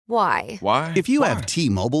Why? Why? If you have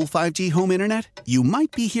T-Mobile 5G home internet, you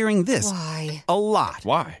might be hearing this Why? a lot.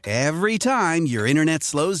 Why? Every time your internet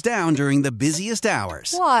slows down during the busiest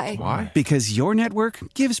hours. Why? Why? Because your network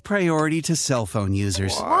gives priority to cell phone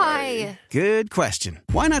users. Why? Good question.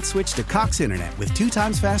 Why not switch to Cox Internet with 2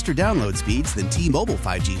 times faster download speeds than T-Mobile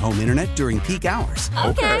 5G home internet during peak hours?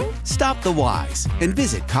 Okay. Stop the whys and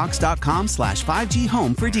visit cox.com/5G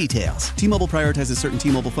home for details. T-Mobile prioritizes certain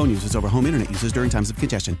T-Mobile phone users over home internet users during times of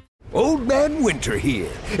congestion. Old Man Winter here.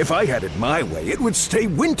 If I had it my way, it would stay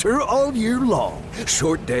winter all year long.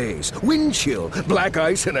 Short days, wind chill, black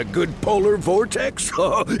ice, and a good polar vortex.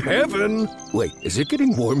 Oh, heaven. Wait, is it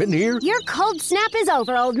getting warm in here? Your cold snap is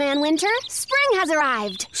over, Old Man Winter. Spring has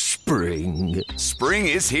arrived. Spring. Spring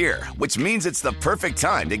is here, which means it's the perfect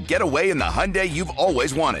time to get away in the Hyundai you've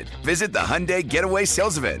always wanted. Visit the Hyundai Getaway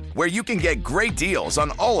Sales Event, where you can get great deals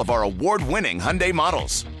on all of our award-winning Hyundai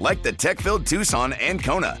models, like the tech-filled Tucson and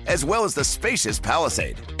Kona, as well as the spacious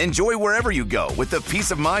Palisade. Enjoy wherever you go with the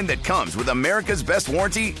peace of mind that comes with America's best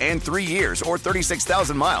warranty and 3 years or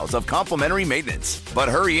 36,000 miles of complimentary maintenance. But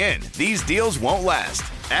hurry in, these deals won't last.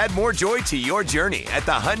 Add more joy to your journey at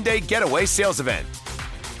the Hyundai Getaway Sales Event.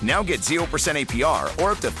 Now get 0% APR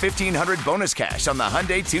or up to $1,500 bonus cash on the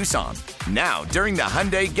Hyundai Tucson. Now, during the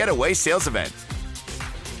Hyundai Getaway Sales Event.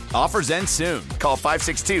 Offers end soon. Call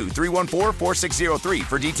 562-314-4603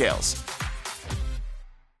 for details.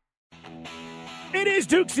 It is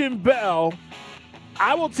Dukes and Bell.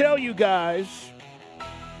 I will tell you guys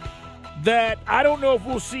that I don't know if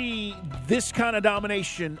we'll see this kind of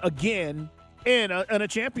domination again in a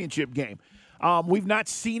championship game. We've not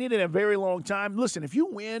seen it in a very long time. Listen, if you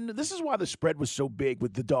win, this is why the spread was so big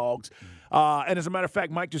with the Dogs. And as a matter of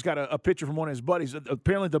fact, Mike just got a picture from one of his buddies.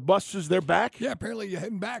 Apparently the buses, they're back. Yeah, apparently you're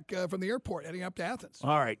heading back from the airport, heading up to Athens.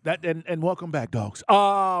 All right, and welcome back, Dogs.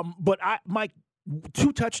 Mike,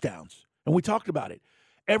 2 touchdowns, and we talked about it.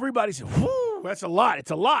 Everybody said, whoo, that's a lot.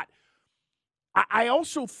 It's a lot. I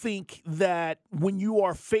also think that when you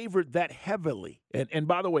are favored that heavily, and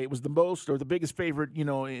by the way, it was the most or the biggest favorite,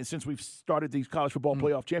 since we've started these college football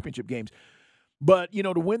playoff championship games. But,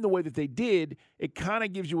 to win the way that they did, it kind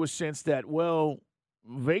of gives you a sense that, well,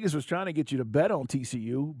 Vegas was trying to get you to bet on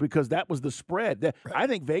TCU because that was the spread. Right. I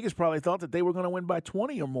think Vegas probably thought that they were going to win by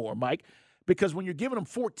 20 or more, Mike, because when you're giving them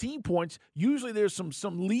 14 points, usually there's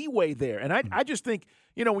some leeway there. And I just think,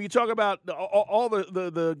 when you talk about all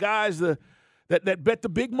the guys that bet the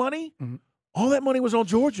big money, all that money was on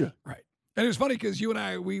Georgia. Right. And it was funny because you and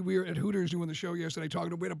I, we were at Hooters doing the show yesterday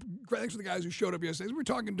talking. Thanks to the guys who showed up yesterday. We were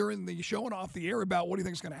talking during the show and off the air about what do you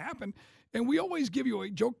think is going to happen. And we always give you a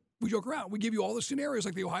joke. We joke around. We give you all the scenarios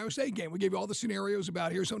like the Ohio State game. We gave you all the scenarios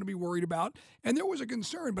about here's something to be worried about. And there was a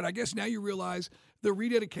concern, but I guess now you realize the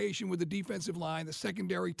rededication with the defensive line, the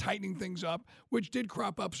secondary tightening things up, which did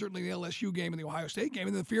crop up certainly in the LSU game and the Ohio State game.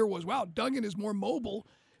 And the fear was, wow, Duggan is more mobile.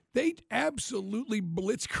 They absolutely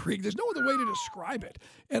blitzkrieg. There's no other way to describe it.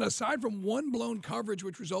 And aside from one blown coverage,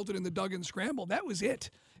 which resulted in the Duggan scramble, that was it.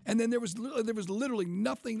 And then there was literally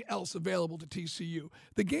nothing else available to TCU.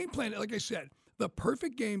 The game plan, like I said, the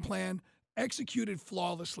perfect game plan, executed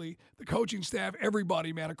flawlessly. The coaching staff,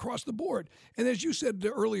 everybody, man, across the board. And as you said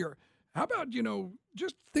earlier, how about,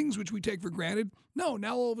 just things which we take for granted? No,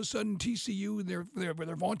 now all of a sudden TCU, their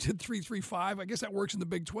vaunted 3-3-5, I guess that works in the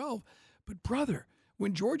Big 12. But, brother,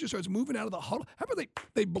 when Georgia starts moving out of the huddle, how about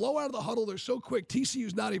they blow out of the huddle? They're so quick.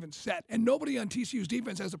 TCU's not even set. And nobody on TCU's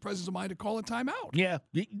defense has the presence of mind to call a timeout. Yeah.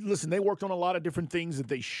 Listen, they worked on a lot of different things that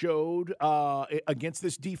they showed against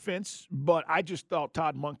this defense, but I just thought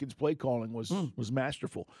Todd Monken's play calling was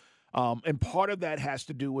masterful. And part of that has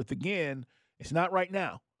to do with, again, it's not right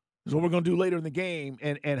now. It's what we're going to do later in the game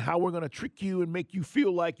and how we're going to trick you and make you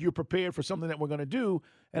feel like you're prepared for something that we're going to do.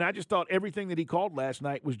 And I just thought everything that he called last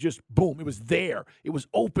night was just, boom, it was there. It was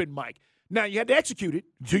open, Mike. Now, you had to execute it,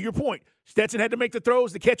 to your point. Stetson had to make the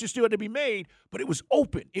throws. The catches still had to be made, but it was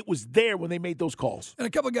open. It was there when they made those calls. And a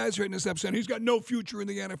couple of guys are in this episode, he's got no future in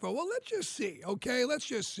the NFL. Well, let's just see, okay? Let's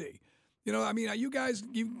just see. You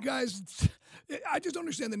guys, I just don't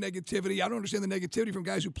understand the negativity. I don't understand the negativity from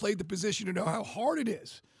guys who played the position to know how hard it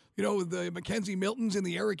is. The Mackenzie Miltons and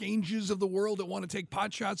the Eric Ainges of the world that want to take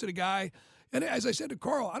pot shots at a guy. And as I said to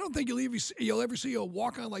Carl, I don't think you'll ever see a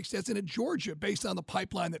walk-on like Stetson at Georgia based on the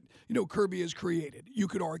pipeline that, Kirby has created, you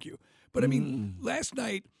could argue. But, last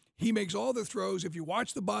night He makes all the throws. If you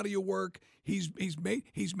watch the body of work, he's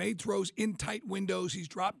made throws in tight windows. He's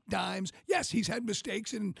dropped dimes. Yes, he's had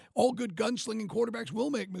mistakes, and all good gunslinging quarterbacks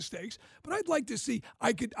will make mistakes. But I'd like to see.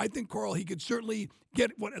 I think Carl, he could certainly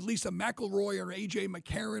get at least a McElroy or A.J.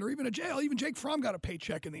 McCarron or even even Jake Fromm got a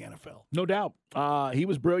paycheck in the NFL. No doubt. He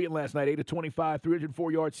was brilliant last night. 8 of 25,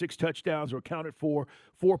 304 yards, 6 touchdowns were accounted for,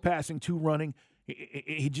 4 passing, 2 running.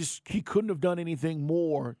 He couldn't have done anything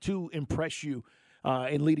more to impress you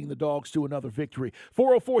in leading the Dogs to another victory.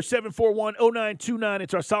 404-741-0929.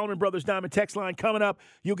 It's our Solomon Brothers Diamond text line coming up.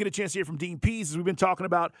 You'll get a chance to hear from Dean Pease, as we've been talking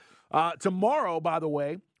about. Tomorrow, by the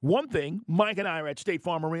way, one thing, Mike and I are at State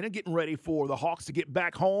Farm Arena getting ready for the Hawks to get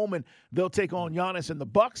back home, and they'll take on Giannis and the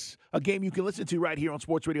Bucks, a game you can listen to right here on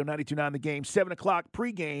Sports Radio 92.9 The Game. 7 o'clock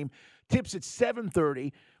pregame, tips at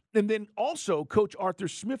 7:30. And then also Coach Arthur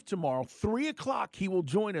Smith tomorrow, 3 o'clock, he will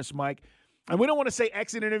join us, Mike. And we don't want to say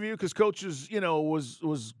exit interview because Coach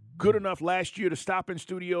was good enough last year to stop in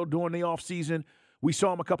studio during the offseason. We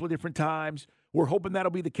saw him a couple of different times. We're hoping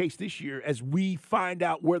that'll be the case this year as we find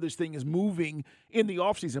out where this thing is moving in the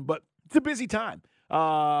offseason. But it's a busy time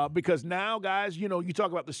because now, guys, you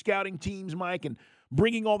talk about the scouting teams, Mike, and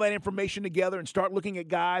bringing all that information together and start looking at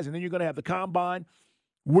guys, and then you're going to have the combine.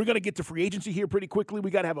 We're going to get to free agency here pretty quickly.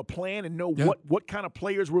 We got to have a plan and know what kind of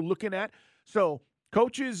players we're looking at. So,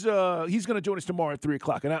 Coaches, he's going to join us tomorrow at 3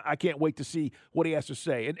 o'clock, and I can't wait to see what he has to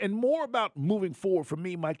say. And more about moving forward for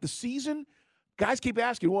me, Mike, the season, guys keep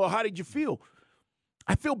asking, well, how did you feel?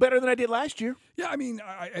 I feel better than I did last year. Yeah, I mean,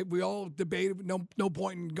 we all debated no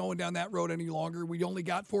point in going down that road any longer. We only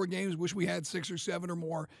got 4 games. Wish we had 6 or 7 or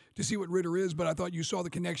more to see what Ritter is, but I thought you saw the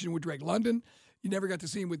connection with Drake London. You never got to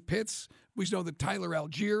see him with Pitts. We know that Tyler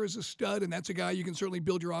Algier is a stud, and that's a guy you can certainly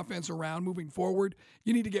build your offense around moving forward.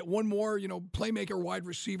 You need to get one more, playmaker wide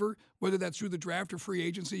receiver, whether that's through the draft or free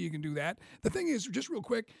agency, you can do that. The thing is, just real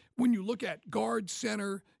quick, when you look at guard,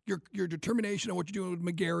 center, your determination on what you're doing with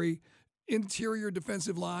McGarry, interior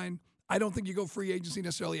defensive line, I don't think you go free agency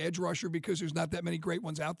necessarily edge rusher because there's not that many great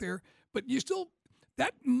ones out there. But you still –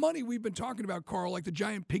 that money we've been talking about, Carl, like the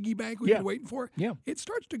giant piggy bank we've been waiting for, it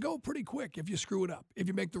starts to go pretty quick if you screw it up, if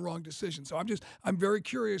you make the wrong decision. So I'm very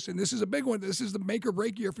curious, and this is a big one. This is the make or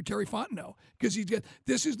break year for Terry Fontenot because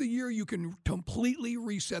this is the year you can completely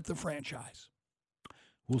reset the franchise.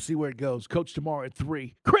 We'll see where it goes. Coach tomorrow at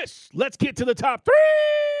 3. Chris, let's get to the top 3.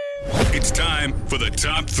 It's time for the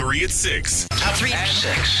top 3 at 6. Top 3 at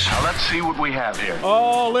 6. Now let's see what we have here.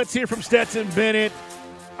 Oh, let's hear from Stetson Bennett.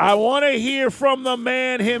 I want to hear from the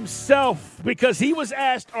man himself because he was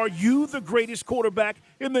asked, are you the greatest quarterback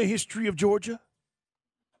in the history of Georgia?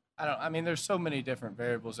 There's so many different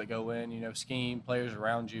variables that go in, scheme, players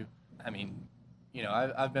around you.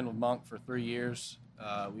 I've been with Monk for 3 years.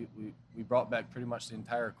 We brought back pretty much the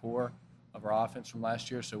entire core of our offense from last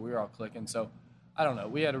year, so we were all clicking. So, I don't know.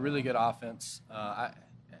 We had a really good offense.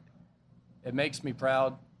 It makes me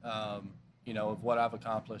proud, of what I've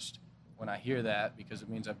accomplished when I hear that because it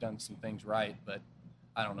means I've done some things right, but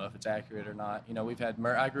I don't know if it's accurate or not. We've had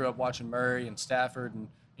Murray. I grew up watching Murray and Stafford and,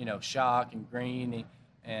 Shock and Green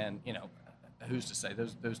and, who's to say?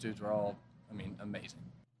 Those dudes were all, amazing.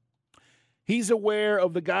 He's aware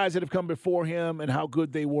of the guys that have come before him and how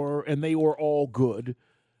good they were, and they were all good.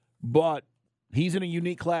 But he's in a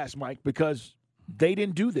unique class, Mike, because they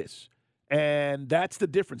didn't do this. And that's the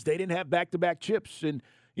difference. They didn't have back-to-back chips. And,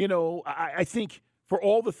 I think – for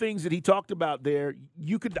all the things that he talked about there,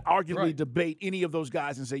 you could arguably debate any of those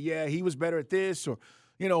guys and say, yeah, he was better at this or,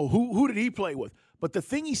 who did he play with? But the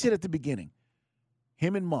thing he said at the beginning,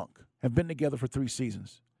 him and Monk have been together for 3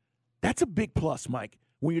 seasons. That's a big plus, Mike.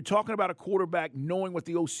 When you're talking about a quarterback knowing what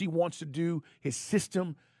the OC wants to do, his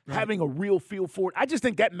system, having a real feel for it, I just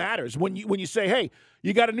think that matters. When you say, hey,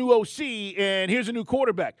 you got a new OC and here's a new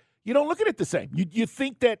quarterback, you don't look at it the same. You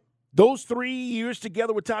think that those 3 years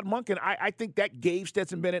together with Todd Monken, I think that gave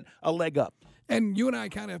Stetson Bennett a leg up. And you and I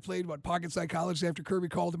kind of played, pocket psychology after Kirby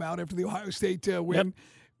called him out after the Ohio State win.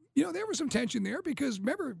 Yep. There was some tension there because,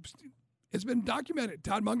 remember, it's been documented.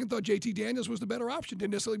 Todd Monken thought JT Daniels was the better option,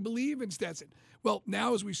 didn't necessarily believe in Stetson. Well,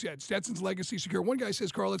 now, as we said, Stetson's legacy secure. One guy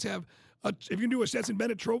says, Carl, let's have, if you can do a Stetson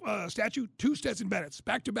Bennett statue, 2 Stetson Bennetts,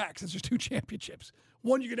 back-to-back, since there's 2 championships.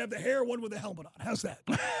 One you could have the hair, one with the helmet on. How's that?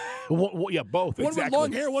 Yeah, both. One exactly. with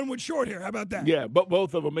long hair, one with short hair. How about that? Yeah,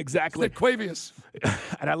 both of them, exactly. It's like Quavius.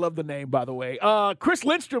 And I love the name, by the way. Chris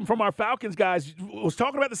Lindstrom from our Falcons guys was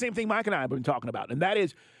talking about the same thing Mike and I have been talking about, and that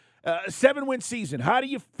is 7-win season. How do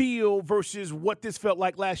you feel versus what this felt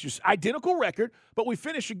like last year? Identical record, but we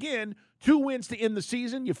finish again, 2 wins to end the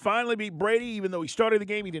season. You finally beat Brady, even though he started the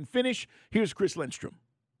game, he didn't finish. Here's Chris Lindstrom.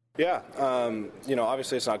 Yeah,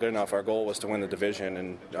 obviously it's not good enough. Our goal was to win the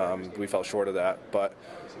division, and we fell short of that. But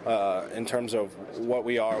in terms of what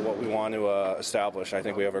we are, what we want to establish, I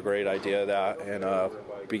think we have a great idea of that,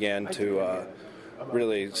 and began to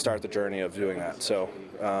really start the journey of doing that. So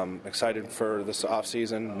excited for this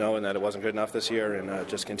offseason, knowing that it wasn't good enough this year, and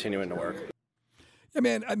just continuing to work. Yeah,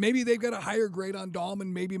 man, maybe they've got a higher grade on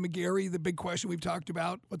Dahlman, maybe McGarry, the big question we've talked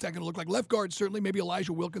about. What's that going to look like? Left guard, certainly. Maybe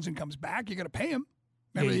Elijah Wilkinson comes back. You got to pay him.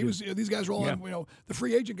 Remember, these guys are all on, the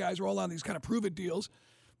free agent guys are all on these kind of prove-it deals.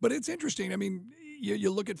 But it's interesting. I mean,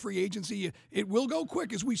 you look at free agency, it will go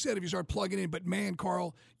quick, as we said, if you start plugging in. But, man,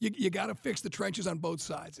 Carl, you got to fix the trenches on both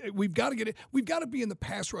sides. We've got to get it. We've got to be in the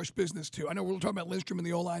pass rush business, too. I know we're talking about Lindstrom and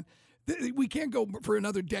the O-line. We can't go for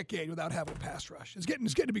another decade without having a pass rush. It's getting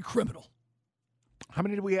to be criminal. How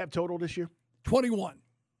many did we have total this year? 21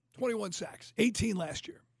 sacks, 18 last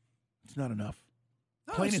year. It's not enough.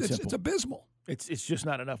 No, Plain and simple. It's abysmal. It's just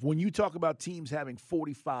not enough. When you talk about teams having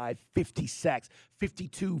 45, 50 sacks,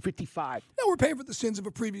 52, 55. No, we're paying for the sins of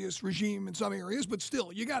a previous regime in some areas, but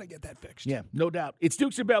still, you got to get that fixed. Yeah, no doubt. It's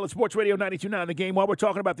Dukes and Bell at Sports Radio 92.9 The Game. While we're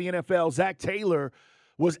talking about the NFL, Zach Taylor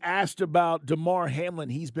was asked about Damar Hamlin.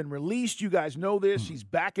 He's been released. You guys know this. He's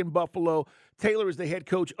back in Buffalo. Taylor is the head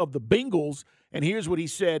coach of the Bengals, and here's what he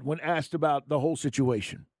said when asked about the whole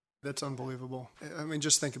situation. That's unbelievable. I mean,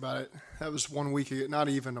 just think about it. That was 1 week ago, not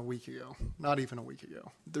even a week ago.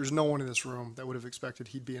 There's no one in this room that would have expected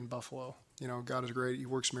he'd be in Buffalo. God is great. He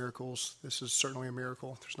works miracles. This is certainly a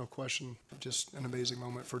miracle. There's no question. Just an amazing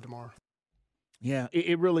moment for Damar. Yeah,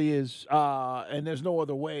 it really is. And there's no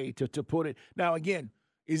other way to put it. Now, again,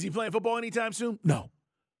 is he playing football anytime soon? No.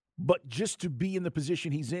 But just to be in the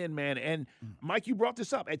position he's in, man, and Mike, you brought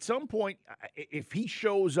this up. At some point, if he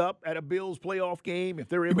shows up at a Bills playoff game, if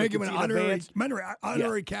they're able to make him an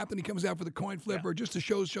honorary yeah. captain, he comes out for the coin flip, or just to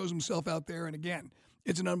shows himself out there. And again,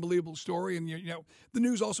 it's an unbelievable story. And the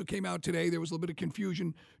news also came out today. There was a little bit of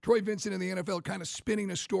confusion. Troy Vincent and the NFL kind of spinning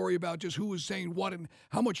a story about just who was saying what and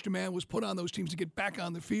how much demand was put on those teams to get back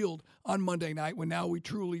on the field on Monday night. When now we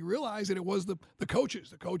truly realize that it was the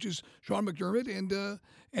coaches, Sean McDermott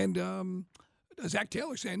and Zach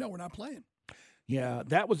Taylor saying, no, we're not playing. Yeah,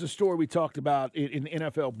 that was a story we talked about in the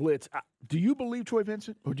NFL Blitz. Do you believe Troy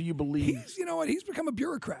Vincent, or do you believe? He's become a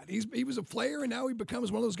bureaucrat. He was a player, and now he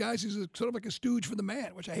becomes one of those guys who's sort of like a stooge for the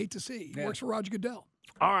man, which I hate to see. He works for Roger Goodell.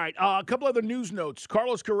 All right, a couple other news notes.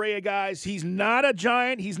 Carlos Correa, guys, he's not a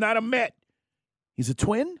Giant. He's not a Met. He's a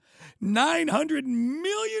Twin. $900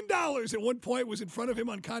 million at one point was in front of him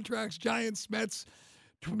on contracts. Giants, Mets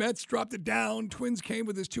dropped it down. Twins came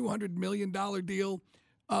with his $200 million deal.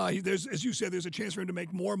 As you said, there's a chance for him to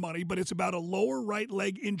make more money, but it's about a lower right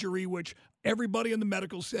leg injury, which everybody in the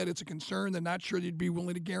medical said it's a concern. They're not sure they'd be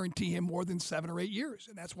willing to guarantee him more than 7 or 8 years,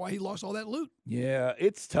 and that's why he lost all that loot. Yeah,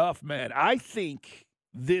 it's tough, man. I think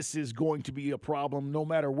this is going to be a problem no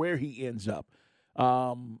matter where he ends up.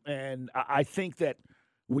 And I think that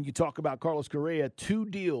when you talk about Carlos Correa, 2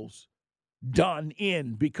 deals done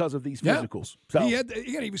in because of these physicals. Yeah. So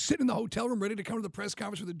he was sitting in the hotel room ready to come to the press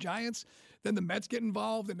conference with the Giants. Then the Mets get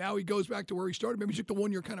involved, and now he goes back to where he started. Maybe he took the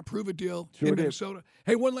 1-year kind of prove-it deal in Minnesota.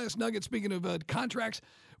 Hey, one last nugget. Speaking of contracts,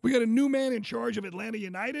 we got a new man in charge of Atlanta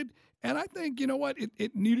United, and I think, you know what,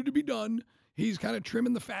 it needed to be done. He's kind of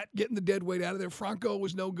trimming the fat, getting the dead weight out of there. Franco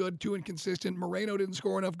was no good, too inconsistent. Moreno didn't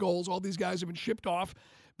score enough goals. All these guys have been shipped off.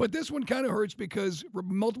 But this one kind of hurts because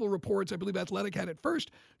multiple reports, I believe Athletic had it first,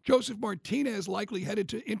 Joseph Martinez likely headed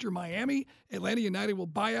to Inter Miami. Atlanta United will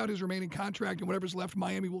buy out his remaining contract, and whatever's left,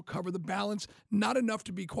 Miami will cover the balance. Not enough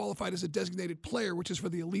to be qualified as a designated player, which is for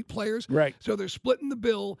the elite players. Right. So they're splitting the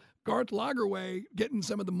bill. Garth Lagerwey getting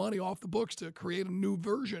some of the money off the books to create a new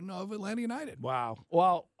version of Atlanta United. Wow.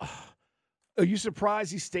 Well, are you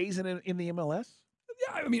surprised he stays in the MLS?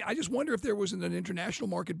 Yeah, I mean, I just wonder if there wasn't an international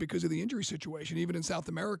market because of the injury situation. Even in South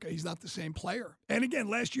America, he's not the same player. And again,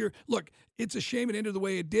 last year, look, it's a shame it ended the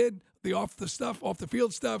way it did. The off the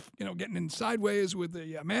field stuff, getting in sideways with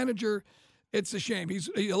the manager. It's a shame.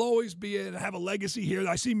 He'll always have a legacy here.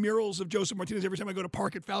 I see murals of Joseph Martinez every time I go to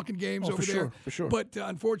Park at Falcon games over there. For sure. But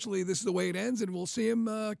unfortunately, this is the way it ends, and we'll see him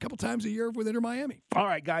a couple times a year with Inter Miami. All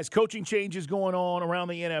right, guys, coaching changes going on around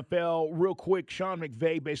the NFL. Real quick, Sean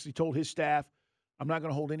McVay basically told his staff, I'm not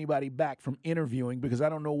going to hold anybody back from interviewing because I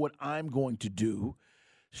don't know what I'm going to do.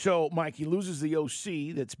 So, Mike, he loses the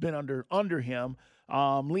OC that's been under him.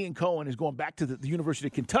 Liam Cohen is going back to the University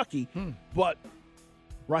of Kentucky, but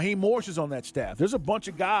Raheem Morris is on that staff. There's a bunch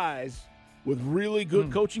of guys with really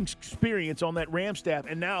good coaching experience on that Ram staff,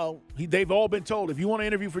 and now they've all been told, if you want to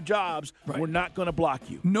interview for jobs, we're not going to block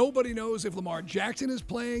you. Nobody knows if Lamar Jackson is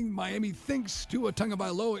playing. Miami thinks Tua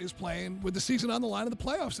Tagovailoa is playing with the season on the line of the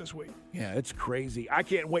playoffs this week. Yeah, it's crazy. I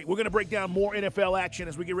can't wait. We're going to break down more NFL action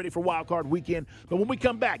as we get ready for Wild Card Weekend. But when we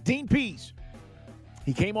come back, Dean Pease,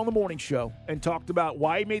 he came on the morning show and talked about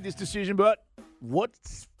why he made this decision, but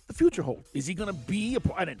what's the future hold? Is he going to be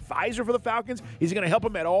an advisor for the Falcons? Is he going to help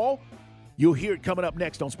them at all? You'll hear it coming up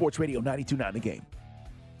next on Sports Radio 92.9 The Game.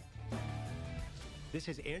 This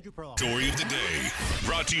is Andrew Pearl. Story of the day,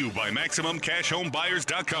 brought to you by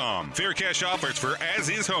MaximumCashHomeBuyers.com. Fair cash offers for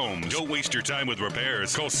as-is homes. Don't waste your time with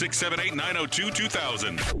repairs. Call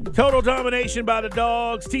 678-902-2000. Total domination by the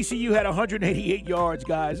Dogs. TCU had 188 yards,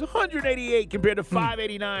 guys. 188 compared to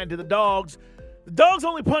 589 to the Dogs. The Dogs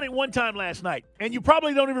only punted one time last night, and you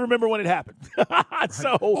probably don't even remember when it happened.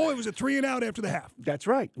 So, it was a 3-and-out after the half. That's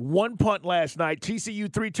right. One punt last night.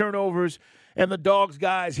 TCU 3 turnovers. And the Dogs,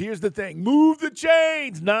 guys, here's the thing. Move the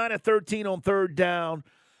chains. 9 of 13 on third down.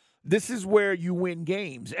 This is where you win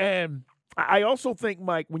games. And I also think,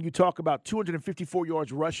 Mike, when you talk about 254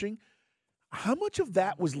 yards rushing, how much of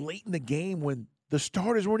that was late in the game when the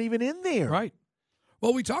starters weren't even in there? Right.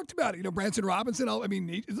 Well, we talked about it. Branson Robinson, what do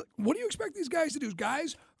you expect these guys to do?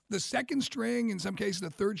 Guys, the second string, in some cases the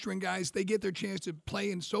third string guys, they get their chance to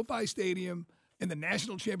play in SoFi Stadium in the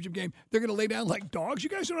national championship game. They're going to lay down like dogs. You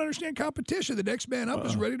guys don't understand competition. The next man up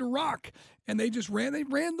is ready to rock. And they just ran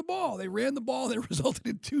the ball. They ran the ball, and it resulted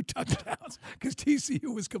in 2 touchdowns because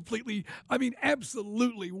TCU was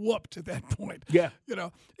absolutely whooped at that point. Yeah.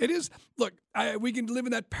 It is, look, we can live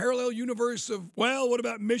in that parallel universe of, well, what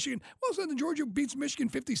about Michigan? Well, so then Georgia beats Michigan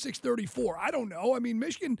 56-34. I don't know.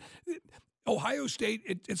 Michigan, Ohio State,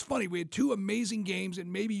 it's funny. We had 2 amazing games,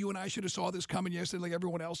 and maybe you and I should have saw this coming yesterday like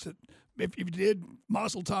everyone else. If you did,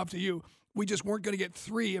 mazel tov to you. We just weren't going to get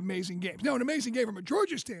 3 amazing games. Now, an amazing game from a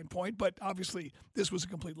Georgia standpoint, but obviously this was a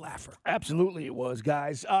complete laugher. Absolutely it was,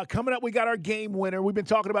 guys. Coming up, we got our game winner. We've been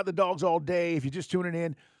talking about the Dogs all day. If you're just tuning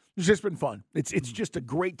in, it's just been fun. It's just a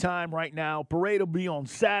great time right now. Parade will be on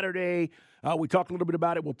Saturday. We talked a little bit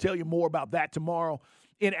about it. We'll tell you more about that tomorrow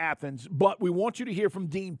in Athens. But we want you to hear from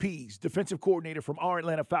Dean Pease, defensive coordinator from our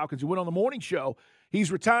Atlanta Falcons, who went on the morning show.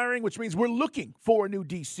 He's retiring, which means we're looking for a new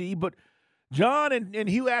DC. But John and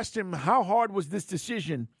Hugh asked him, how hard was this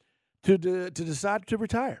decision to decide to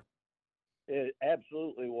retire? It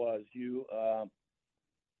absolutely was, Hugh.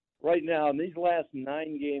 Right now, in these last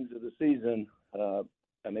 9 games of the season,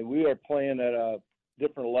 we are playing at a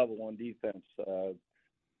different level on defense.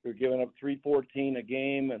 We're giving up 314 a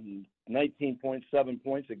game and 19.7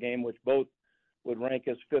 points a game, which both would rank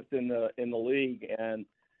us 5th in the league. And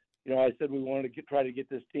I said we wanted to try to get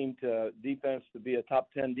this team to defense to be a top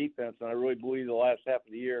 10 defense, and I really believe the last half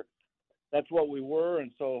of the year that's what we were.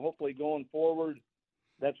 And so hopefully going forward,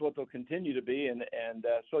 that's what they'll continue to be. And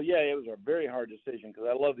so it was a very hard decision because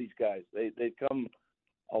I love these guys. They've come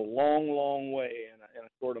a long, long way in a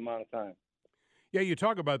short amount of time. Yeah, you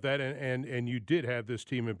talk about that, and you did have this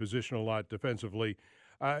team in position a lot defensively.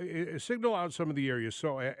 Signal out some of the areas.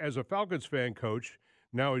 So as a Falcons fan, Coach,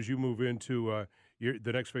 now as you move into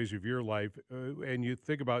the next phase of your life, and you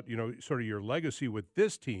think about, sort of your legacy with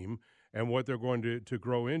this team and what they're going to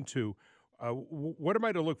grow into, what am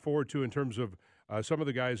I to look forward to in terms of some of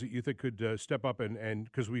the guys that you think could step up and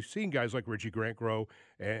because we've seen guys like Richie Grant grow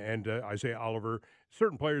and Isaiah Oliver,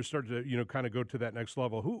 certain players start to, kind of go to that next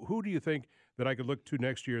level. Who do you think that I could look to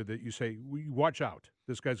next year that you say, watch out,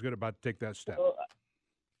 this guy's about to take that step? Well,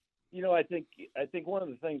 I think one of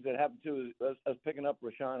the things that happened too is us picking up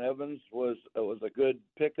Rashaan Evans was a good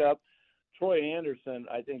pickup. Troy Anderson,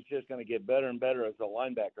 I think, is just going to get better and better as a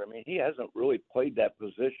linebacker. He hasn't really played that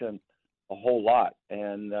position a whole lot,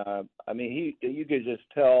 and you could just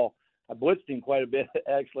tell. I blitzed him quite a bit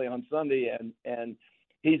actually on Sunday, and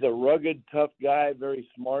he's a rugged, tough guy, very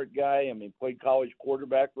smart guy. Played college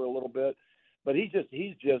quarterback for a little bit, but he's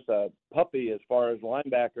just a puppy as far as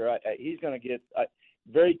linebacker. He's going to get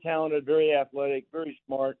very talented, very athletic, very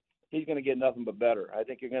smart. He's going to get nothing but better. I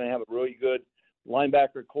think you're going to have a really good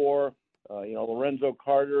linebacker core. Lorenzo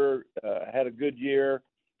Carter had a good year.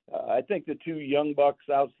 I think the 2 young bucks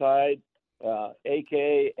outside,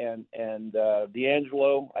 AK and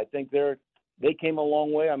D'Angelo, I think they came a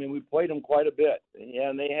long way. We played them quite a bit,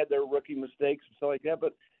 and they had their rookie mistakes and stuff like that.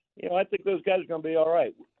 But I think those guys are going to be all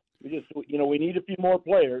right. We just we need a few more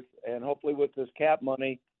players, and hopefully with this cap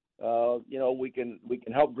money, we can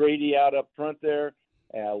help Grady out up front there.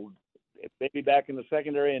 Maybe back in the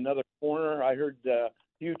secondary, another corner. I heard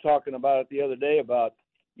you talking about it the other day about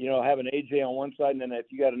having AJ on one side, and then if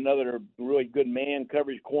you got another really good man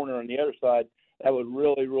coverage corner on the other side, that would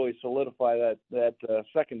really, really solidify that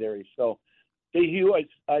secondary. So, hey, Hugh,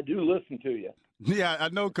 I do listen to you. Yeah, I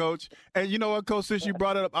know, Coach. And you know what, Coach, since you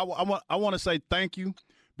brought it up, I want to say thank you,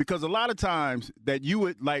 because a lot of times that you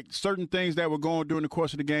would, like, certain things that were going during the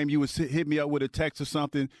course of the game, you would hit me up with a text or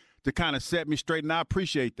something to kind of set me straight, and I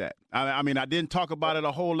appreciate that. I mean, I didn't talk about it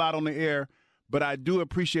a whole lot on the air, but I do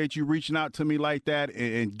appreciate you reaching out to me like that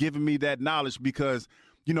and giving me that knowledge, because,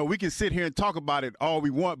 we can sit here and talk about it all we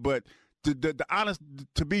want, but the honest,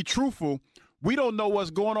 to be truthful, we don't know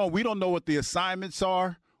what's going on. We don't know what the assignments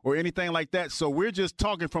are or anything like that. So we're just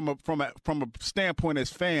talking from a standpoint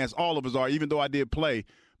as fans. All of us are, even though I did play.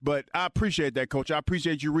 But I appreciate that, Coach. I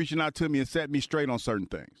appreciate you reaching out to me and setting me straight on certain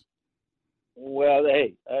things. Well,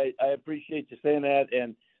 hey, I appreciate you saying that,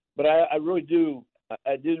 but I really do.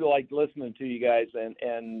 I do like listening to you guys, and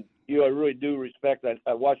I really do respect.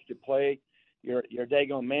 I watched you play. You're a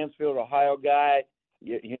daggone Mansfield, Ohio guy.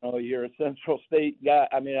 You're a Central State guy.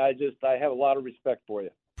 I mean, I have a lot of respect for you.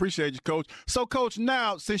 Appreciate you, Coach. So, Coach,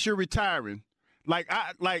 now since you're retiring,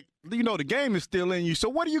 the game is still in you. So,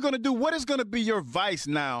 what are you going to do? What is going to be your vice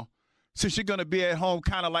now, since you're going to be at home,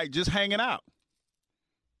 kind of like just hanging out?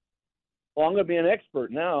 Well, I'm going to be an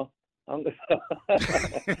expert now. Kind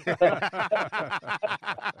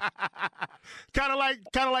of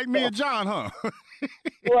like me and John, huh?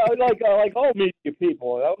 Well, like all media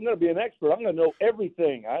people, I'm going to be an expert. I'm going to know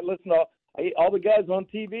everything. I listen to all the guys on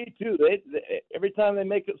TV too. They every time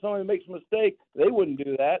somebody makes a mistake, they wouldn't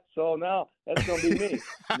do that. So now that's going to be me.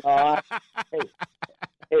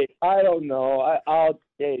 Hey, I don't know. I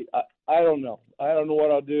don't know. I don't know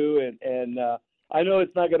what I'll do, and I know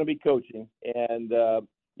it's not going to be coaching. And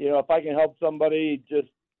if I can help somebody just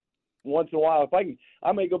once in a while,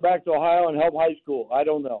 I may go back to Ohio and help high school. I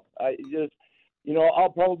don't know. I'll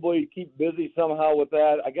probably keep busy somehow with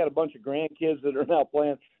that. I got a bunch of grandkids that are now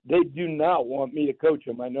playing. They do not want me to coach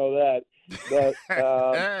them. I know that. But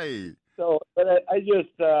hey. So, but I just,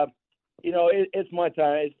 it's my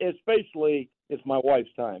time. Especially it's my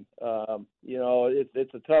wife's time.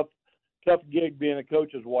 It's a tough gig being a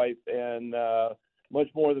coach's wife, and much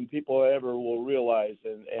more than people ever will realize.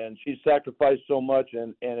 And she's sacrificed so much,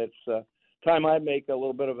 and it's time I make a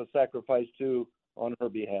little bit of a sacrifice too on her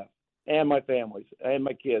behalf. And my families, and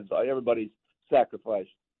my kids, everybody's sacrificed.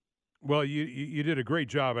 Well, you did a great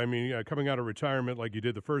job. I mean, coming out of retirement like you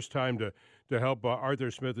did the first time to help Arthur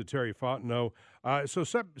Smith and Terry Fontenot. So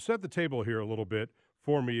set the table here a little bit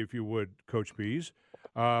for me, if you would, Coach Pease.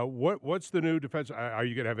 What's the new defense? Are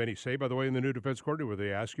you going to have any say, by the way, in the new defense coordinator? Will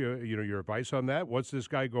they ask you, your advice on that? What's this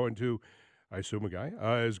guy going to? I assume a guy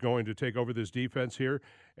is going to take over this defense here,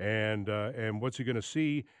 and what's he going to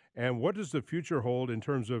see? And what does the future hold in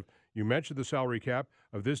terms of? You mentioned the salary cap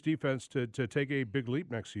of this defense to take a big leap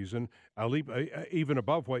next season, a leap even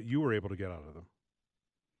above what you were able to get out of them.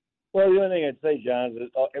 Well, the only thing I'd say, John, is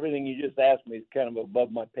everything you just asked me is kind of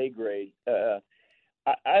above my pay grade. I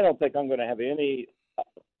don't think I'm going to have any.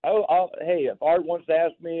 Hey, if Art wants to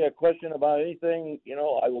ask me a question about anything,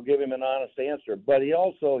 I will give him an honest answer. But he's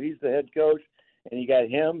the head coach, and you got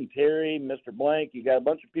him, Terry, Mr. Blank. You got a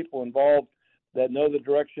bunch of people involved that know the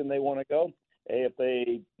direction they want to go. If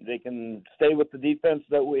they can stay with the defense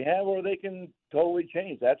that we have, or they can totally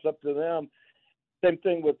change. That's up to them. Same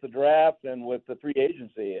thing with the draft and with the free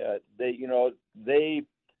agency. They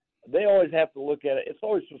always have to look at it. It's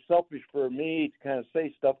always so selfish for me to kind of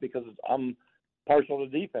say stuff because I'm partial to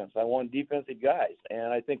defense. I want defensive guys,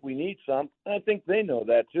 and I think we need some. And I think they know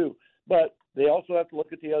that too. But they also have to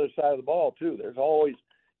look at the other side of the ball too. There's always,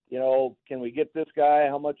 can we get this guy?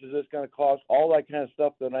 How much is this going to cost? All that kind of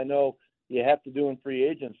stuff that I know you have to do in free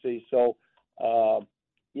agency. So, I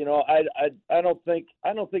don't think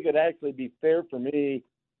it'd actually be fair for me,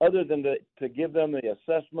 other than to give them the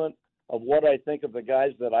assessment of what I think of the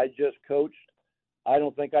guys that I just coached. I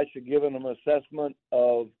don't think I should give them an assessment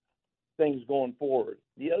of things going forward.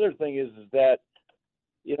 The other thing is that,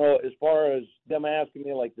 as far as them asking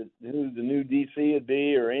me like who the new DC would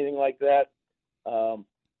be or anything like that,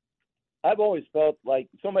 I've always felt like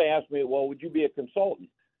somebody asked me, well, would you be a consultant?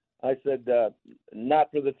 I said,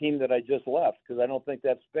 not for the team that I just left, because I don't think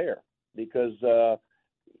that's fair. Because,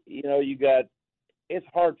 it's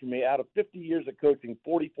hard for me. Out of 50 years of coaching,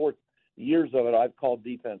 44 years of it, I've called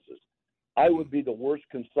defenses. I would be the worst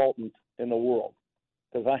consultant in the world,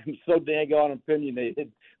 because I'm so dang on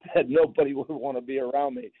opinionated that nobody would want to be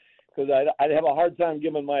around me, because I'd have a hard time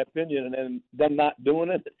giving my opinion and then them not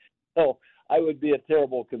doing it. So I would be a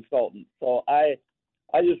terrible consultant. So I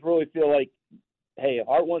just really feel like, hey, if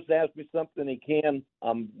Art wants to ask me something, he can.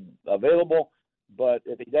 I'm available. But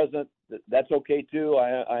if he doesn't, that's okay too.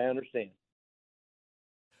 I understand.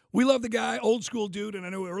 We love the guy, old school dude, and I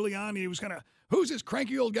know early on he was kind of, who's this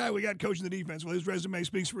cranky old guy we got coaching the defense? Well, his resume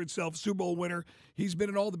speaks for itself. Super Bowl winner. He's been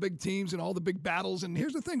in all the big teams and all the big battles. And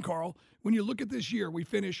here's the thing, Carl. When you look at this year, we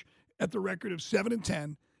finish at the record of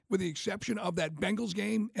 7-10, with the exception of that Bengals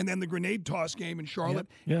game and then the grenade toss game in Charlotte.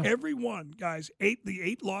 Yeah. Every one, guys, the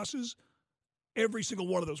eight losses, every single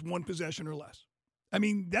one of those, one possession or less. I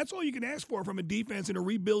mean, that's all you can ask for from a defense in a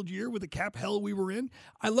rebuild year with the cap hell we were in.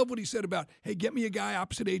 I love what he said about, hey, get me a guy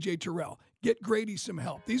opposite A.J. Terrell. Get Grady some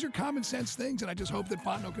help. These are common sense things, and I just hope that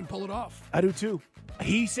Fontenot can pull it off. I do too.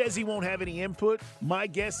 He says he won't have any input. My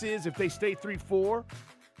guess is if they stay 3-4,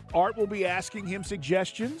 Art will be asking him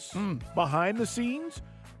suggestions behind the scenes.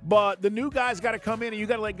 But the new guy's got to come in, and you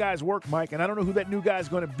got to let guys work, Mike. And I don't know who that new guy's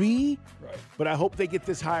going to be, but I hope they get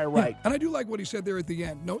this hire right. And I do like what he said there at the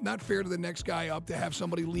end. No, not fair to the next guy up to have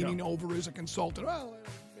somebody leaning over as a consultant. Well,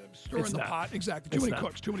 stirring the pot. Exactly. Too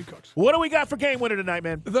many cooks. What do we got for game winner tonight,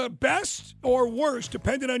 man? The best or worst,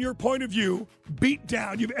 depending on your point of view, beat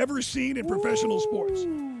down you've ever seen in professional sports.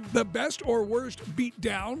 The best or worst beat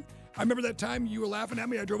down. I remember that time you were laughing at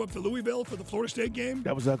me. I drove up to Louisville for the Florida State game.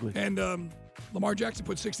 That was ugly. And Lamar Jackson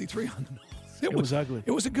put 63 on the nose. It was ugly.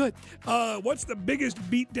 It was a good. What's the biggest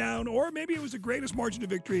beatdown, or maybe it was the greatest margin of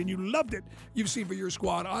victory, and you loved it, you've seen for your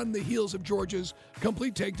squad on the heels of Georgia's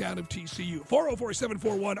complete takedown of TCU?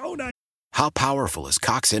 404-741-09. How powerful is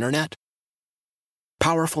Cox Internet?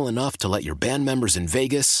 Powerful enough to let your band members in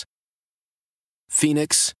Vegas,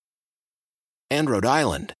 Phoenix, and Rhode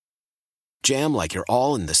Island jam like you're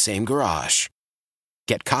all in the same garage.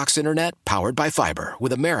 Get Cox Internet powered by fiber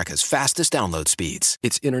with America's fastest download speeds.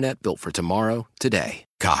 It's internet built for tomorrow, today.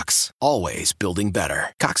 Cox, always building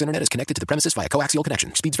better. Cox Internet is connected to the premises via coaxial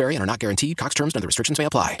connection. Speeds vary and are not guaranteed. Cox terms and other restrictions may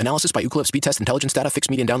apply. Analysis by Ookla Speed Test Intelligence Data. Fixed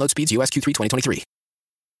median download speeds. US Q3 2023.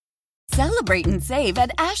 Celebrate and save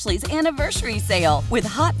at Ashley's Anniversary Sale. With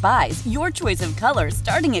Hot Buys, your choice of colors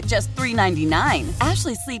starting at just $3.99.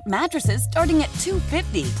 Ashley Sleep mattresses starting at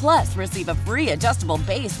 $2.50. Plus, receive a free adjustable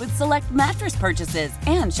base with select mattress purchases.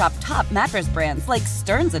 And shop top mattress brands like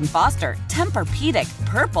Stearns & Foster, Tempur-Pedic,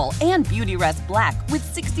 Purple, and Beautyrest Black with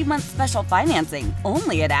 60-month special financing.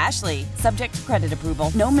 Only at Ashley. Subject to credit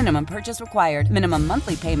approval. No minimum purchase required. Minimum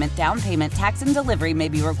monthly payment, down payment, tax, and delivery may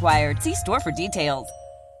be required. See store for details.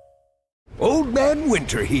 Old Man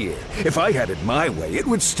Winter here. If I had it my way, it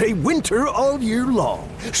would stay winter all year long.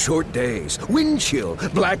 Short days, wind chill,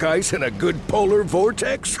 black ice, and a good polar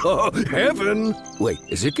vortex. Oh, heaven. Wait,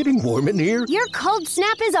 is it getting warm in here? Your cold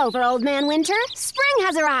snap is over, Old Man Winter. Spring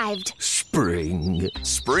has arrived. Spring.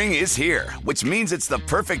 Spring is here, which means it's the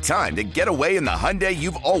perfect time to get away in the Hyundai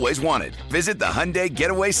you've always wanted. Visit the Hyundai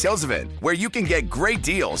Getaway Sales Event, where you can get great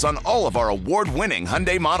deals on all of our award-winning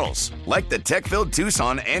Hyundai models, like the tech-filled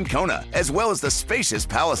Tucson and Kona, as well as the spacious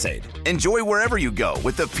Palisade. Enjoy wherever you go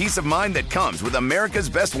with the peace of mind that comes with America's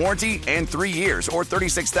best warranty and 3 years or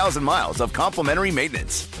 36,000 miles of complimentary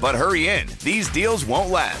maintenance. But hurry in, these deals won't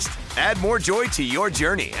last. Add more joy to your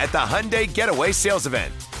journey at the Hyundai Getaway Sales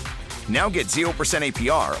Event. Now get 0%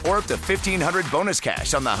 APR or up to $1,500 bonus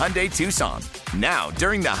cash on the Hyundai Tucson. Now,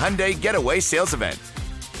 during the Hyundai Getaway Sales Event.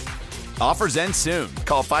 Offers end soon.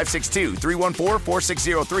 Call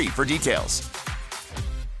 562-314-4603 for details.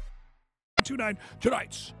 2-9,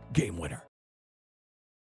 tonight's game winner.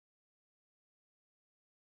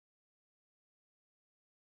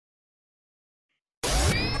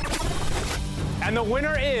 And the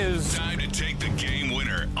winner is... Time to take the game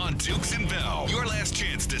winner on Dukes and Bell. Your last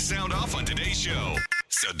chance to sound off on today's show.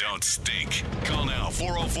 So don't stink. Call now,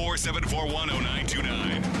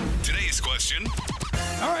 404-741-0929. Today's question...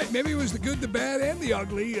 All right, maybe it was the good, the bad, and the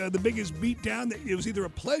ugly. The biggest beatdown, that it was either a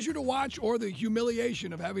pleasure to watch or the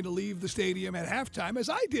humiliation of having to leave the stadium at halftime, as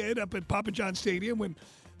I did up at Papa John Stadium when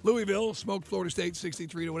Louisville smoked Florida State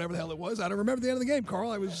 63 to whatever the hell it was. I don't remember the end of the game,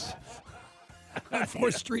 Carl. I was on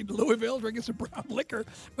 4th Street in Louisville drinking some brown liquor.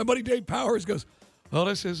 My buddy Dave Powers goes, well,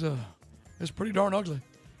 this is pretty darn ugly.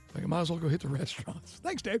 Like, I might as well go hit the restaurants.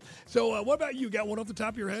 Thanks, Dave. So what about you? Got one off the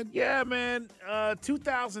top of your head? Yeah, man.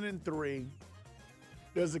 2003.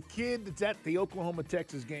 There's a kid that's at the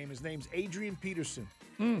Oklahoma-Texas game. His name's Adrian Peterson.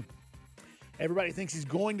 Everybody thinks he's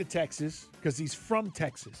going to Texas because he's from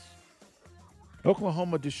Texas.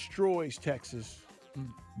 Oklahoma destroys Texas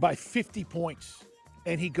by 50 points,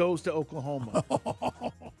 and he goes to Oklahoma.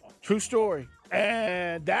 True story.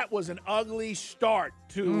 And that was an ugly start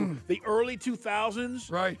to the early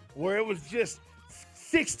 2000s. Right. Where it was just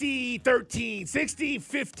 60-13,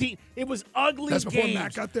 60-15. It was ugly That's before games.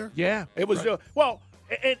 Matt got there? Yeah. It was, Right.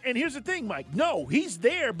 and here's the thing, Mike. No, he's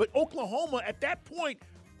there, but Oklahoma at that point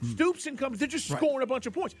Stoops and comes, they're just scoring a bunch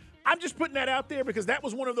of points. I'm just putting that out there because that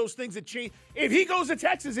was one of those things that changed. If he goes to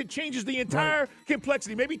Texas, it changes the entire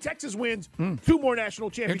complexity. Maybe Texas wins 2 more national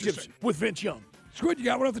championships with Vince Young. Squid, you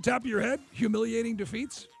got one off the top of your head? Humiliating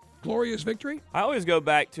defeats? Glorious victory? I always go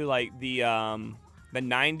back to like the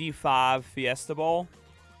 95 Fiesta Bowl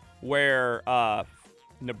where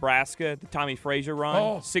Nebraska, the Tommy Frazier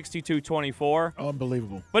run, 62-24.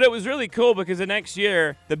 Unbelievable. But it was really cool because the next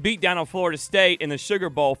year, the beatdown on Florida State in the Sugar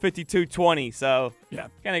Bowl, 52-20. So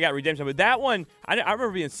kind of got redemption. But that one, I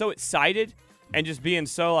remember being so excited and just being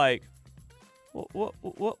so like,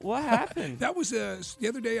 what happened? That was the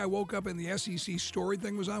other day I woke up and the SEC story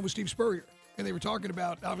thing was on with Steve Spurrier. And they were talking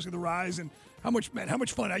about, obviously, the rise and how much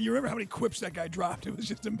fun. You remember how many quips that guy dropped? It was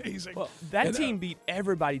just amazing. Well, that team beat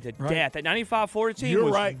everybody to death. That 95 Florida team You're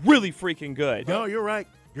was right. really freaking good. No, you're right.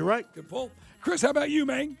 You're right. Good pull. Chris, how about you,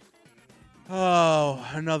 man? Oh,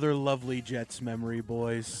 another lovely Jets memory,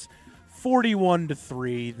 boys.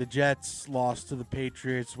 41-3, the Jets lost to the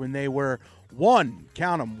Patriots when they were one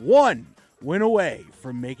win away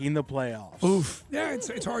from making the playoffs. Oof. Yeah,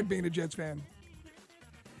 it's hard being a Jets fan.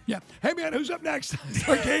 Yeah. Hey, man, who's up next?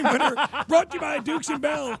 Our game winner brought to you by Dukes and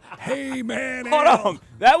Bell. Hey, man. Hold on.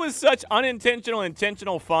 That was such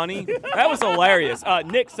intentional funny. That was hilarious.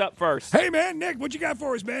 Nick's up first. Hey, man, Nick, what you got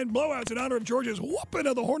for us, man? Blowouts in honor of Georgia's whooping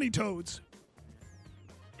of the Horny Toads.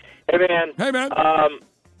 Hey, man. Hey, man.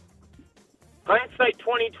 Hindsight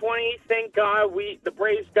 2020, thank God the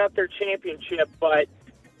Braves got their championship, but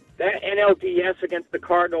that NLDS against the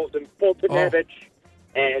Cardinals and Fultonevich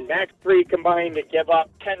and Max Fried combined to give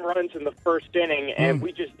up 10 runs in the first inning, and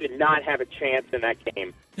we just did not have a chance in that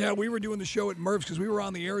game. Yeah, we were doing the show at Murph's because we were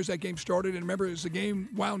on the air as that game started, and remember, as the game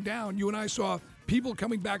wound down, you and I saw people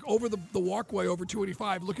coming back over the walkway over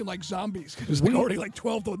 285 looking like zombies because it was already like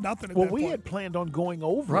 12-0 at that point. We had planned on going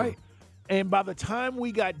over. Right. And by the time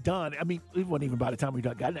we got done, I mean, it wasn't even by the time we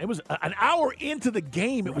got done. It was an hour into the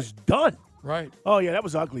game. It was done. Right. Oh, yeah, that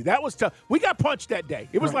was ugly. That was tough. We got punched that day.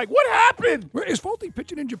 It was like, what happened? Is Folty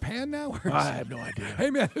pitching in Japan now? I have no idea. Hey,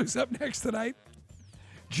 man, who's up next tonight?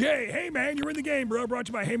 Jay, hey, man, you're in the game, bro. Brought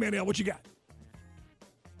to you by Hey Man Ale. What you got?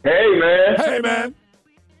 Hey, man. Hey, man.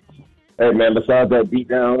 Hey, man, besides that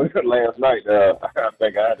beatdown last night, I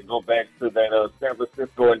think I had to go back to that San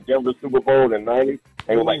Francisco and Denver Super Bowl in '90.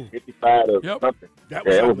 It was like 55 or something.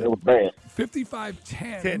 It was bad.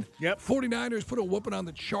 55-10. Yep. 49ers put a whooping on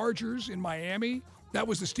the Chargers in Miami. That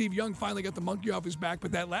was the Steve Young finally got the monkey off his back,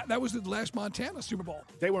 but that was the last Montana Super Bowl.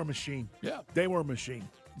 They were a machine. Yeah. They were a machine.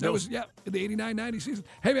 That was in the 89-90 season.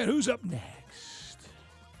 Hey, man, who's up next?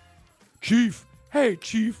 Chief. Hey,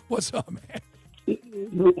 Chief. What's up, man?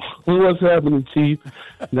 What's happening, Chief?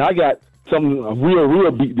 Now, I got something, a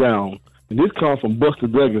real beat down. And this comes from Buster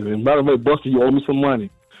Douglas. And by the way, Buster, you owe me some money.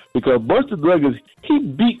 Because Buster Douglas, he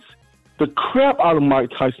beats the crap out of Mike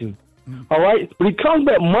Tyson. All right? But he comes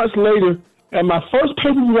back months later, and my first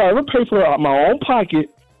pay-per-view I ever paid for out of my own pocket,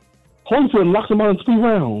 Holyfield knocks him out in 3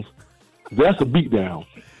 rounds. That's a beatdown.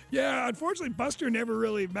 Yeah, unfortunately, Buster never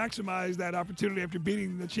really maximized that opportunity after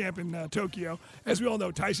beating the champ in Tokyo. As we all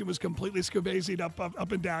know, Tyson was completely scavasied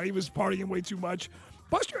up and down. He was partying way too much.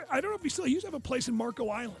 Buster, I don't know if he used to have a place in Marco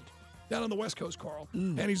Island down on the West Coast, Carl.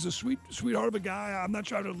 And he's a sweetheart of a guy. I'm not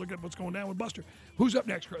trying to look at what's going down with Buster. Who's up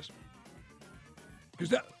next, Chris? Because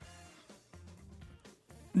that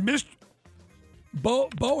Mr. Bo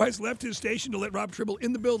has left his station to let Rob Tribble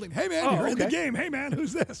in the building. Hey, man, you're in the game. Hey, man,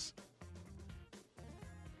 who's this?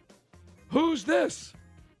 Who's this?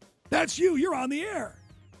 That's you. You're on the air.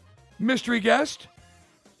 Mystery guest.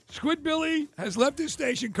 Squid Billy has left his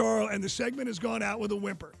station, Carl, and the segment has gone out with a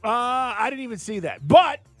whimper. I didn't even see that.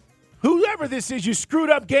 But whoever this is, you screwed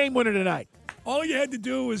up game winner tonight. All you had to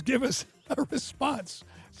do was give us a response.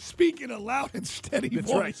 Speak in a loud and steady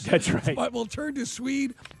voice. That's right. But we'll turn to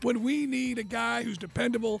Swede. When we need a guy who's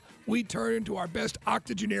dependable, we turn to our best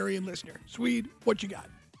octogenarian listener. Swede, what you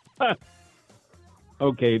got?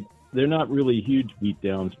 Okay, they're not really huge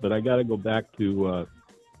beatdowns, but I got to go back to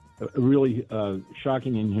really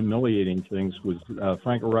shocking and humiliating things was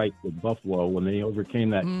Frank Reich with Buffalo when they overcame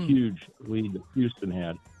that huge lead that Houston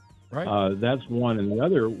had. Right. That's one. And the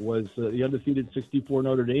other was the undefeated 64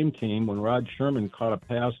 Notre Dame team when Rod Sherman caught a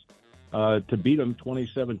pass to beat them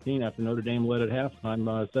 2017 after Notre Dame led at halftime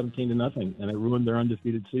 17-0, and it ruined their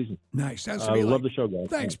undefeated season. Nice. Sounds I love the show, guys.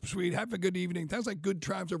 Thanks, Sweet. Have a good evening. Sounds like good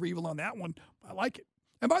triumphs over evil on that one. I like it.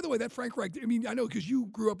 And by the way, that Frank Reich, I mean, I know because you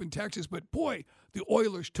grew up in Texas, but boy, the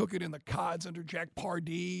Oilers took it in the Cods under Jack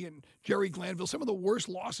Pardee and Jerry Glanville. Some of the worst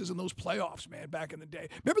losses in those playoffs, man, back in the day.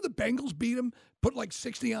 Remember the Bengals beat them, put like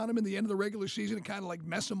 60 on them in the end of the regular season and kind of like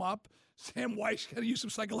mess them up? Sam Weiss got to use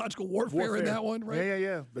some psychological warfare in that one, right?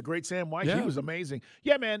 Yeah. The great Sam Weiss. Yeah. He was amazing.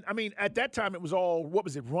 Yeah, man. I mean, at that time, it was all, what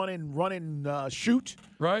was it, run, shoot.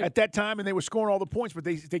 Right. At that time, and they were scoring all the points, but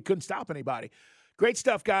they couldn't stop anybody. Great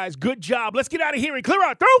stuff, guys. Good job. Let's get out of here and clear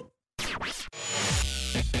out. Through.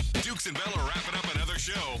 Dukes and Bell are wrapping up another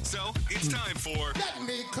show, so it's time for Let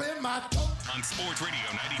me clear my throat. On Sports Radio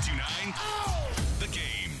 92.9, The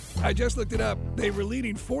Game. I just looked it up. They were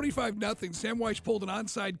leading 45-0. Sam Weiss pulled an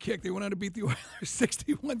onside kick. They went on to beat the Oilers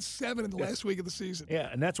 61-7 in the last week of the season. Yeah,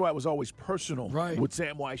 and that's why it was always personal with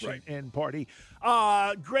Sam Weiss and Party.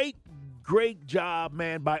 Great job,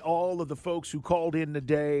 man, by all of the folks who called in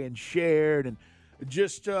today and shared and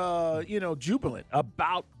just, jubilant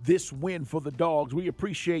about this win for the Dogs. We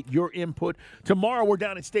appreciate your input. Tomorrow we're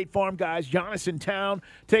down at State Farm, guys. Giannis in town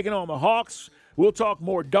taking on the Hawks. We'll talk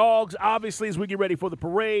more Dogs, obviously, as we get ready for the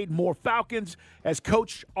parade. More Falcons, as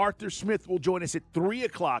Coach Arthur Smith will join us at 3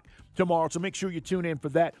 o'clock tomorrow. So make sure you tune in for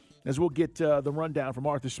that as we'll get the rundown from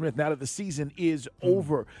Arthur Smith now that the season is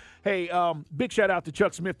over. Hey, big shout-out to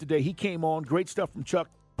Chuck Smith today. He came on. Great stuff from Chuck,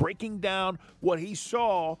 breaking down what he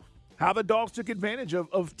saw, how the Dogs took advantage of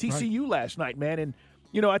TCU last night, man. And,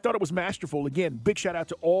 I thought it was masterful. Again, big shout-out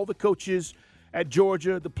to all the coaches at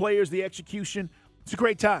Georgia, the players, the execution. It's a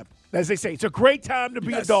great time. As they say, it's a great time to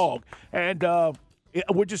be a Dog. And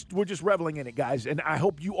we're just reveling in it, guys. And I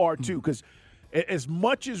hope you are, too, because as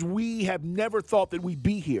much as we have never thought that we'd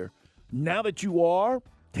be here, now that you are,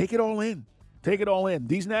 take it all in. Take it all in.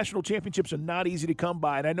 These national championships are not easy to come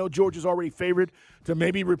by. And I know Georgia's already favored to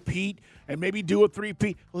maybe repeat and maybe do a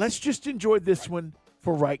three-peat. Let's just enjoy this one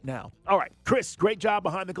for right now. All right, Chris, great job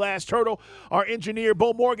behind the glass. Turtle, our engineer,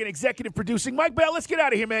 Bo Morgan, executive producing. Mike Bell, let's get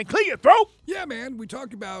out of here, man. Clear your throat. Yeah, man. We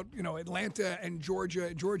talked about, Atlanta and Georgia,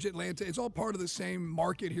 Atlanta. It's all part of the same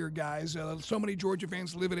market here, guys. So many Georgia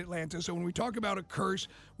fans live in Atlanta. So when we talk about a curse,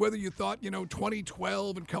 whether you thought,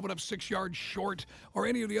 2012 and coming up 6 yards short or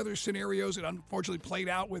any of the other scenarios that unfortunately played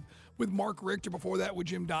out with Mark Richter, before that with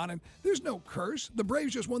Jim Donnan, there's no curse. The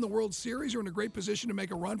Braves just won the World Series, are in a great position to make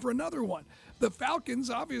a run for another one. The Falcons,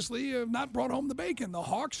 obviously, have not brought home the bacon. The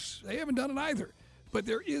Hawks, they haven't done it either. But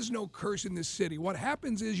there is no curse in this city. What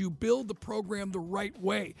happens is you build the program the right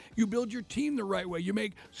way. You build your team the right way. You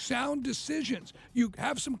make sound decisions. You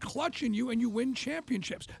have some clutch in you, and you win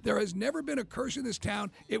championships. There has never been a curse in this town.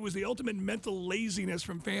 It was the ultimate mental laziness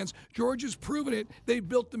from fans. Georgia's proven it. They've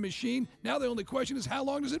built the machine. Now the only question is, how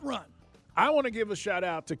long does it run? I want to give a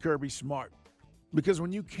shout-out to Kirby Smart, because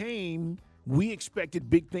when you came, we expected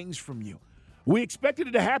big things from you. We expected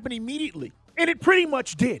it to happen immediately, and it pretty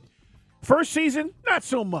much did. First season, not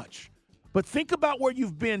so much. But think about where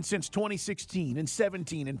you've been since 2016 and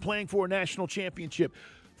 17 and playing for a national championship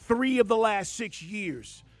 3 of the last 6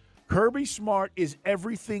 years. Kirby Smart is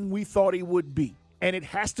everything we thought he would be. And it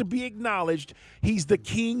has to be acknowledged, he's the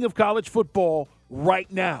king of college football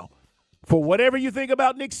right now. For whatever you think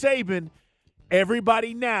about Nick Saban,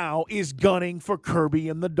 everybody now is gunning for Kirby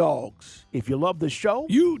and the Dogs. If you love the show,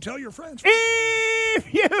 you tell your friends.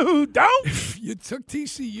 If you don't, you took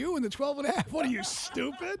TCU in the 12.5. What are you,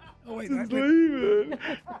 stupid? Oh, wait.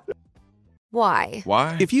 Why?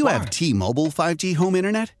 If you have T-Mobile 5G home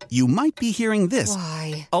internet, you might be hearing this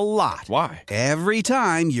a lot. Why? Every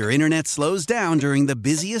time your internet slows down during the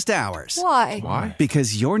busiest hours. Why?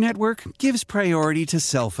 Because your network gives priority to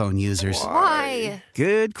cell phone users. Why?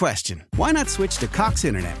 Good question. Why not switch to Cox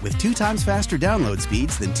Internet with 2 times faster download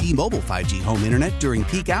speeds than T-Mobile 5G home internet during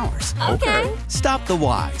peak hours? Okay. Stop the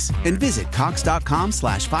whys and visit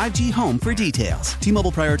cox.com/5G home for details.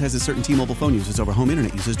 T-Mobile prioritizes certain T-Mobile phone users over home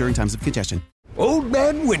internet users during times of congestion. Old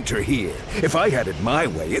Man Winter here. If I had it my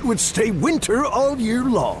way, it would stay winter all year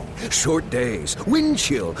long. Short days, wind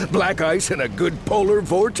chill, black ice, and a good polar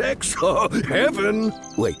vortex. Oh, heaven.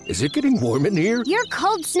 Wait, is it getting warm in here? Your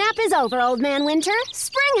cold snap is over, Old Man Winter.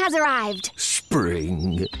 Spring has arrived.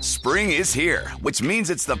 Spring. Spring is here, which means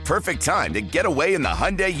it's the perfect time to get away in the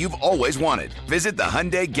Hyundai you've always wanted. Visit the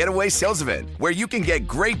Hyundai Getaway Sales Event, where you can get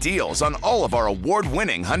great deals on all of our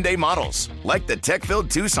award-winning Hyundai models, like the tech-filled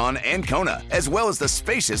Tucson and Kona, as well as the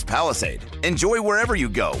spacious Palisade. Enjoy wherever you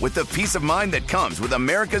go with the peace of mind that comes with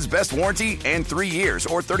America's best warranty and 3 years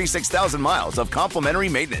or 36,000 miles of complimentary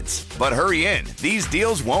maintenance. But hurry in, these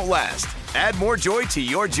deals won't last. Add more joy to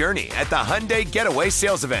your journey at the Hyundai Getaway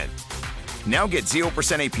Sales Event. Now get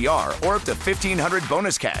 0% APR or up to $1,500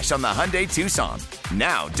 bonus cash on the Hyundai Tucson.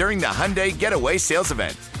 Now, during the Hyundai Getaway Sales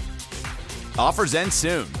Event. Offers end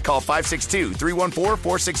soon. Call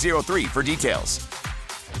 562-314-4603 for details.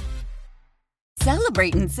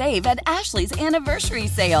 Celebrate and save at Ashley's Anniversary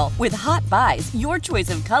Sale. With Hot Buys, your choice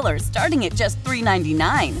of colors starting at just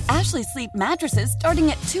 $3.99. Ashley Sleep mattresses starting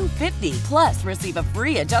at $2.50. Plus, receive a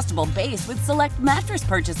free adjustable base with select mattress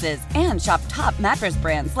purchases. And shop top mattress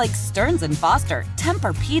brands like Stearns & Foster,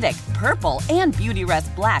 Tempur-Pedic, Purple, and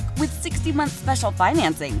Beautyrest Black with 60-month special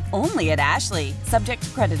financing. Only at Ashley. Subject to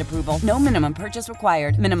credit approval. No minimum purchase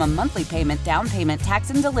required. Minimum monthly payment, down payment, tax,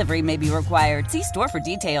 and delivery may be required. See store for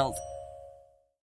details.